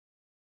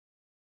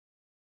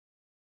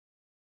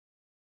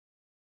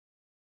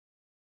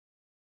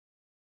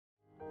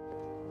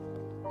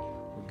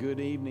Good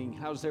evening.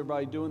 How's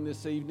everybody doing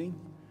this evening?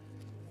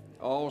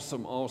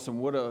 Awesome, awesome.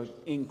 What an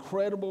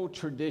incredible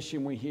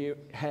tradition we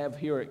have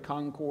here at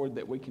Concord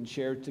that we can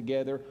share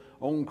together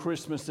on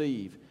Christmas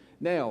Eve.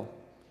 Now,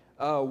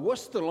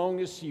 what's the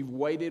longest you've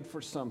waited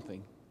for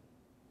something?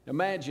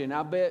 Imagine,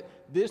 I bet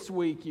this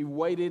week you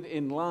waited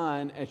in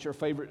line at your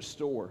favorite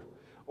store.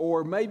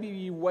 Or maybe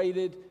you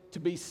waited to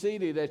be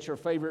seated at your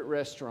favorite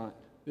restaurant.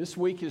 This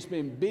week has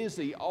been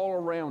busy all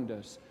around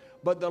us.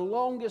 But the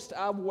longest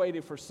I've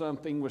waited for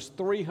something was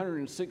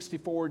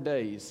 364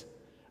 days.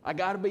 I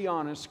got to be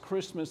honest,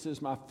 Christmas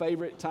is my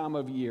favorite time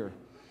of year.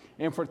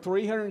 And for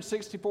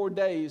 364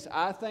 days,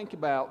 I think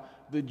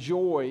about the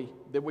joy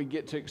that we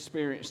get to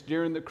experience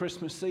during the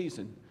Christmas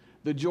season.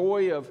 The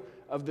joy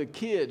of the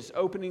kids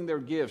opening their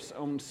gifts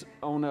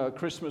on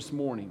Christmas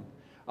morning.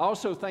 I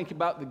also think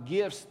about the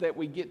gifts that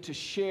we get to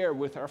share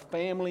with our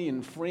family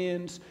and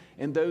friends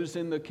and those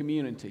in the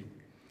community.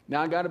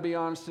 Now, I got to be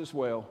honest as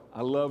well.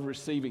 I love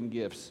receiving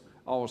gifts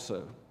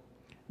also.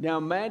 Now,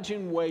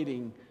 imagine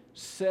waiting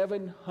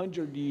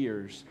 700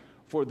 years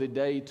for the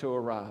day to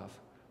arrive,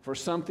 for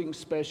something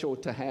special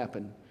to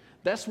happen.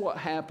 That's what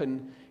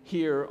happened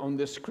here in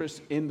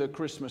the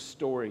Christmas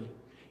story.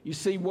 You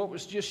see, what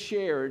was just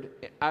shared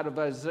out of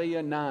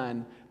Isaiah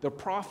 9, the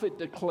prophet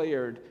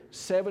declared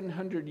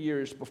 700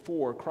 years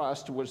before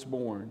Christ was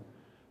born.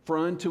 For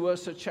unto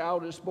us a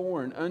child is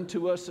born,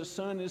 unto us a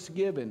son is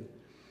given.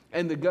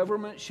 And the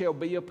government shall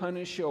be upon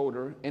his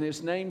shoulder, and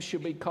his name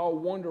shall be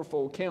called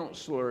Wonderful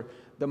Counselor,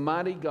 the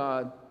Mighty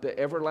God, the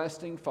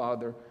Everlasting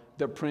Father,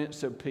 the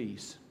Prince of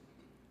Peace.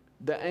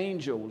 The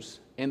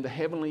angels and the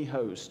heavenly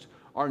host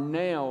are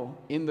now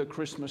in the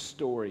Christmas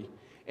story.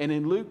 And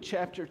in Luke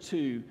chapter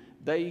 2,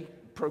 they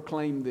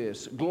proclaim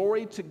this: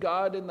 Glory to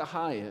God in the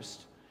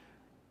highest,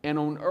 and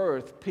on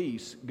earth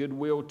peace,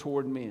 goodwill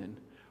toward men.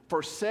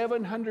 For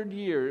 700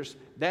 years,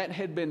 that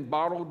had been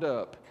bottled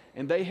up,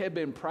 and they had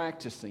been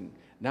practicing.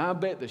 Now, I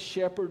bet the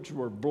shepherds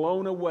were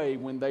blown away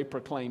when they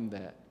proclaimed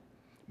that.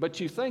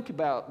 But you think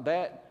about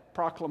that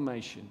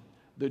proclamation,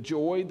 the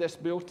joy that's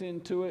built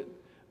into it,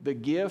 the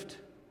gift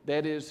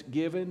that is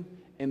given,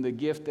 and the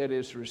gift that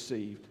is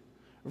received.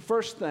 The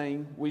first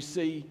thing, we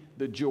see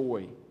the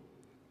joy.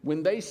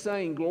 When they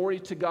sang glory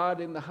to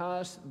God in the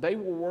highest, they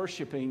were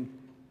worshiping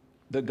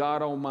the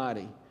God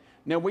Almighty.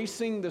 Now, we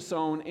sing the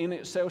song In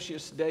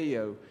Excelsis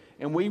Deo,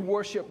 and we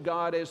worship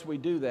God as we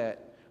do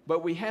that.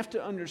 But we have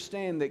to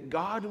understand that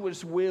God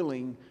was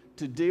willing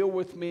to deal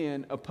with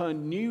men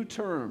upon new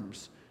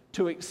terms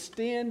to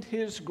extend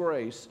His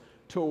grace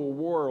to a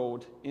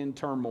world in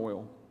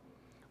turmoil.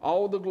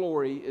 All the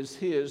glory is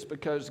His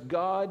because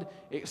God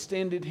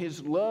extended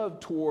His love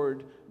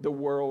toward the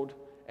world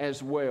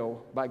as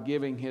well by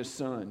giving His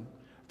Son.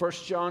 1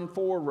 John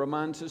 4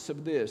 reminds us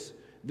of this.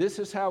 This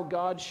is how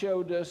God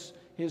showed us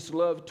His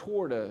love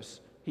toward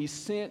us. He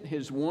sent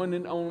His one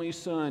and only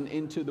Son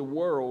into the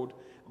world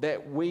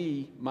that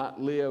we might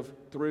live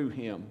through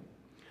Him.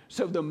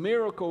 So the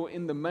miracle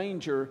in the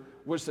manger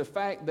was the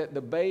fact that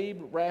the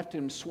babe wrapped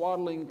in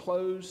swaddling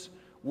clothes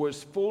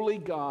was fully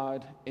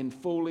God and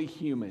fully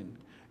human.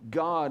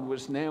 God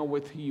was now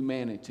with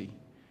humanity.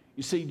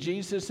 You see,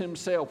 Jesus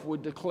Himself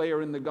would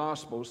declare in the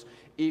Gospels,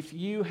 if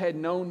you had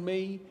known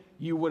me,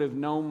 you would have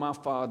known my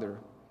Father.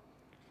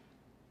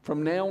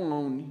 From now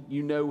on,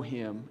 you know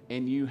Him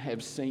and you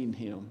have seen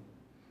Him.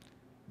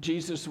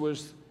 Jesus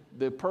was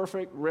the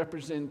perfect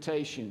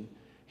representation.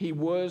 He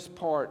was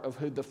part of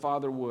who the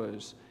Father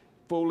was,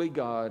 fully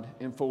God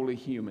and fully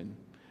human.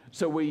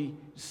 So we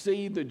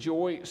see the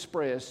joy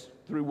expressed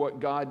through what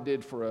God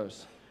did for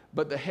us.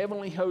 But the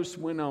heavenly host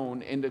went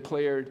on and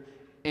declared,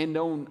 and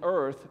on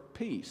earth,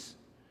 peace.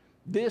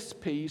 This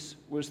peace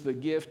was the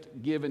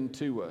gift given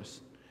to us.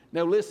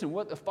 Now listen,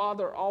 what the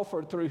Father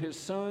offered through His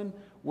Son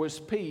was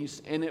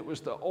peace, and it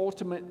was the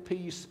ultimate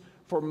peace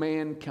for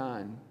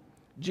mankind.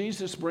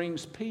 Jesus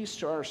brings peace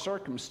to our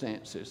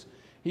circumstances.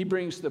 He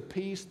brings the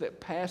peace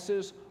that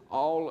passes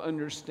all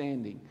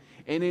understanding.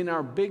 And in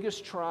our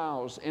biggest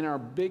trials, in our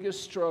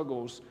biggest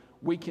struggles,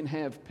 we can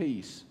have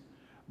peace.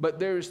 But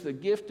there's the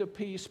gift of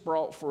peace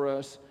brought for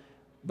us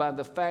by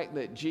the fact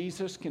that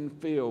Jesus can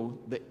fill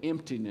the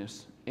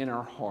emptiness in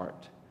our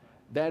heart.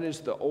 That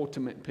is the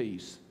ultimate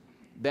peace.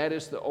 That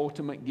is the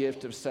ultimate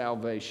gift of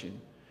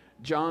salvation.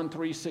 John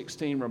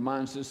 3:16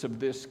 reminds us of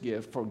this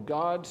gift. For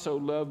God so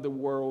loved the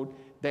world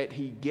that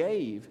He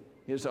gave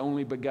His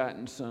only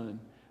begotten Son,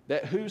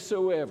 that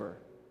whosoever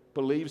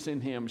believes in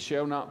Him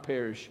shall not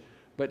perish,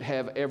 but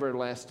have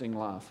everlasting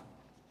life.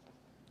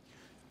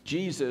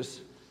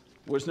 Jesus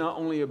was not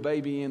only a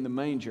baby in the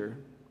manger,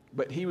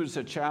 but He was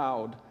a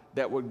child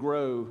that would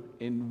grow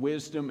in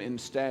wisdom and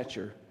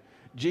stature.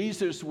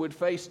 Jesus would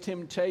face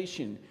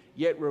temptation,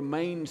 yet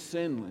remain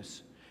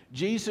sinless.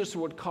 Jesus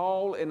would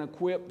call and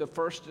equip the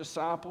first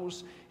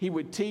disciples. He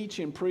would teach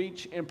and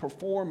preach and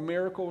perform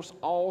miracles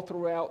all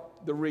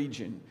throughout the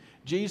region.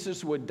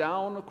 Jesus would die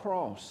on the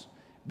cross,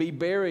 be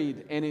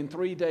buried, and in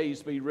 3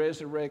 days be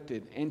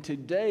resurrected. And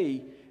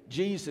today,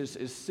 Jesus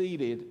is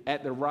seated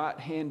at the right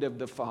hand of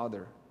the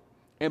Father.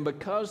 And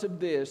because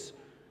of this,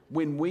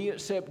 when we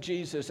accept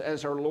Jesus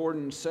as our Lord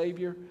and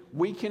Savior,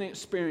 we can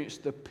experience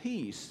the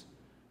peace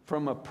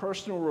from a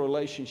personal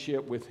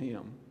relationship with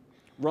Him.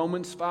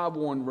 Romans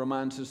 5:1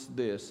 reminds us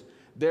this.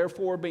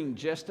 Therefore, being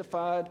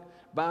justified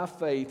by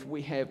faith,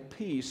 we have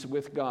peace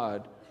with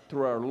God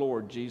through our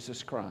Lord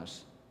Jesus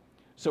Christ.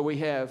 So we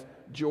have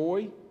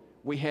joy,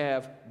 we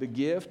have the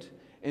gift,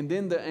 and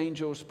then the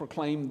angels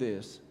proclaim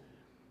this: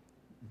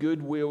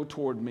 goodwill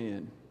toward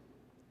men.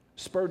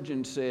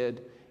 Spurgeon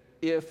said,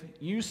 if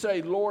you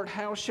say, Lord,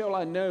 how shall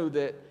I know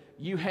that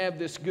you have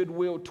this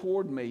goodwill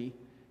toward me?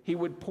 He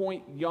would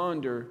point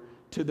yonder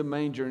to the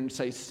manger and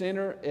say,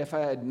 sinner, if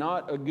I had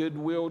not a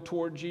goodwill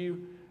towards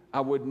you,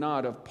 I would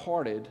not have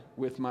parted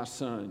with my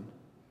son.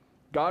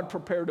 God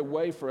prepared a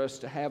way for us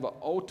to have an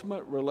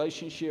ultimate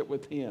relationship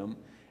with Him,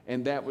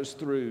 and that was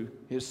through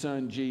His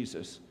Son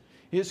Jesus.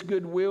 His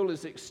goodwill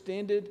is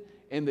extended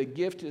and the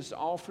gift is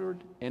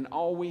offered, and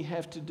all we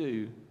have to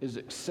do is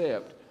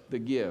accept the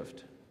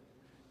gift.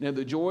 Now,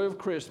 the joy of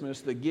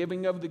Christmas, the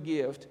giving of the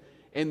gift,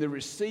 and the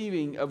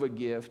receiving of a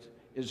gift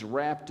is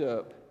wrapped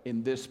up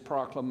in this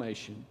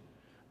proclamation.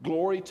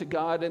 Glory to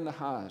God in the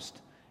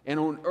highest, and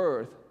on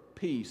earth,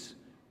 peace,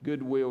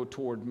 goodwill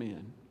toward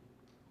men.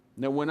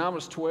 Now, when I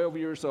was 12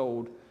 years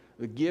old,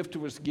 the gift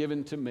was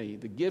given to me,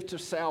 the gift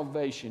of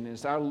salvation,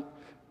 as I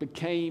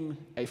became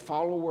a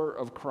follower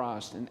of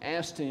Christ and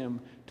asked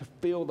Him to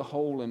fill the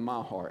hole in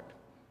my heart.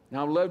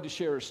 Now, I'd love to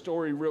share a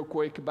story real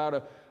quick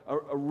about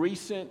a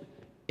recent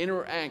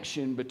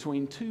interaction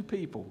between two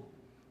people.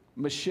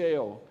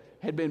 Michelle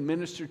had been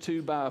ministered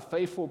to by a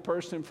faithful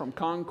person from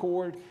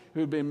Concord who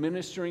had been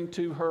ministering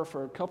to her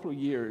for a couple of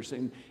years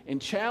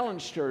and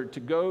challenged her to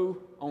go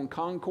on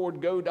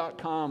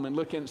concordgo.com and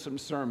look at some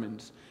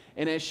sermons.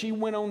 And as she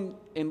went on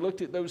and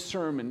looked at those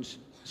sermons,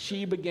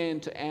 she began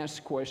to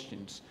ask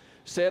questions,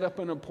 set up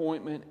an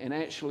appointment, and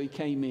actually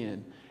came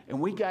in. And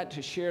we got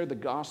to share the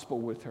gospel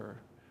with her.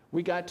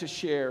 We got to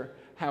share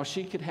how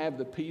she could have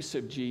the peace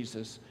of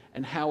Jesus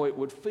and how it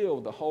would fill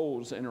the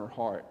holes in her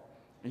heart.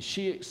 And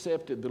she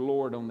accepted the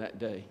Lord on that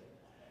day.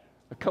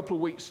 A couple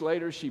of weeks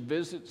later, she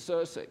visits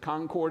us at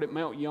Concord at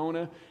Mount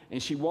Yonah,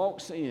 and she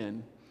walks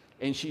in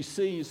and she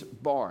sees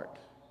Bart.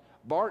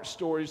 Bart's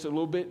story is a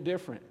little bit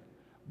different.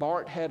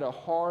 Bart had a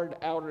hard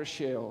outer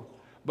shell,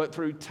 but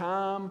through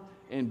time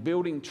and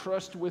building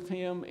trust with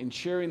him and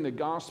sharing the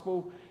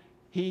gospel,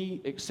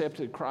 he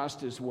accepted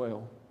Christ as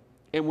well.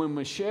 And when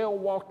Michelle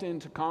walked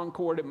into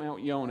Concord at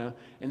Mount Yonah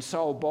and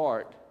saw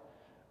Bart,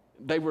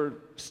 they were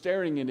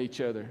staring at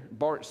each other.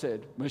 Bart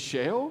said,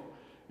 Michelle?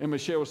 And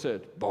Michelle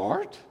said,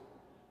 Bart?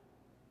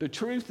 The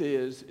truth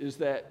is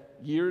that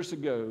years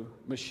ago,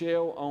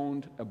 Michelle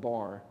owned a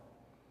bar,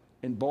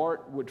 and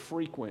Bart would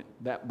frequent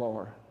that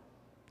bar.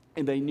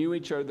 And they knew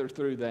each other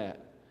through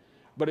that.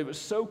 But it was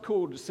so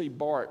cool to see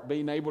Bart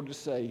being able to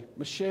say,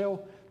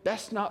 Michelle,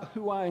 that's not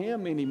who I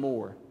am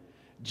anymore.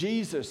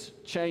 Jesus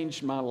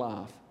changed my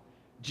life.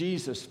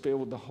 Jesus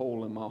filled the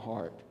hole in my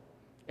heart.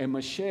 And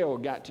Michelle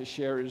got to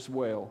share as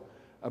well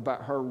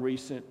about her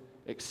recent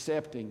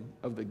accepting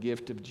of the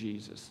gift of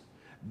Jesus.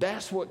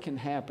 That's what can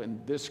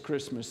happen this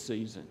Christmas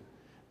season.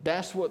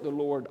 That's what the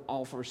Lord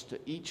offers to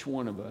each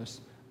one of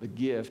us, the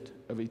gift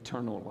of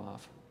eternal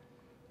life.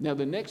 Now,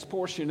 the next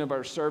portion of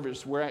our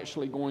service, we're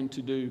actually going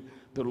to do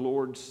the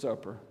Lord's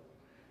Supper.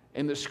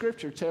 And the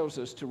Scripture tells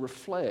us to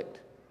reflect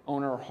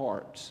on our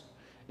hearts.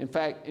 In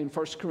fact, in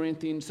 1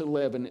 Corinthians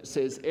 11, it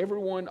says,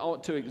 everyone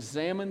ought to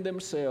examine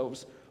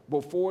themselves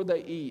before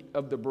they eat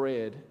of the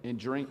bread and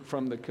drink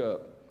from the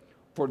cup.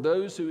 For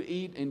those who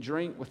eat and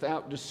drink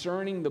without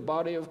discerning the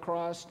body of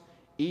Christ,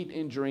 eat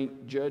and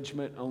drink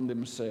judgment on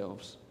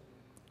themselves.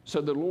 So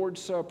the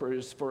Lord's Supper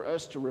is for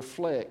us to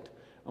reflect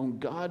on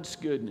God's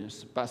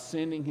goodness by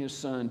sending His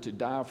Son to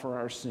die for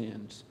our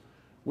sins.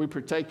 We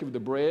partake of the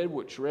bread,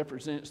 which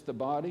represents the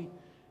body,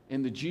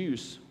 and the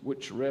juice,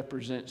 which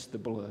represents the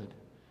blood.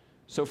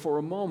 So for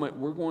a moment,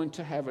 we're going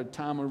to have a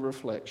time of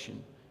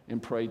reflection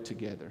and pray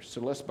together.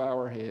 So let's bow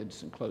our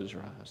heads and close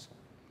our eyes.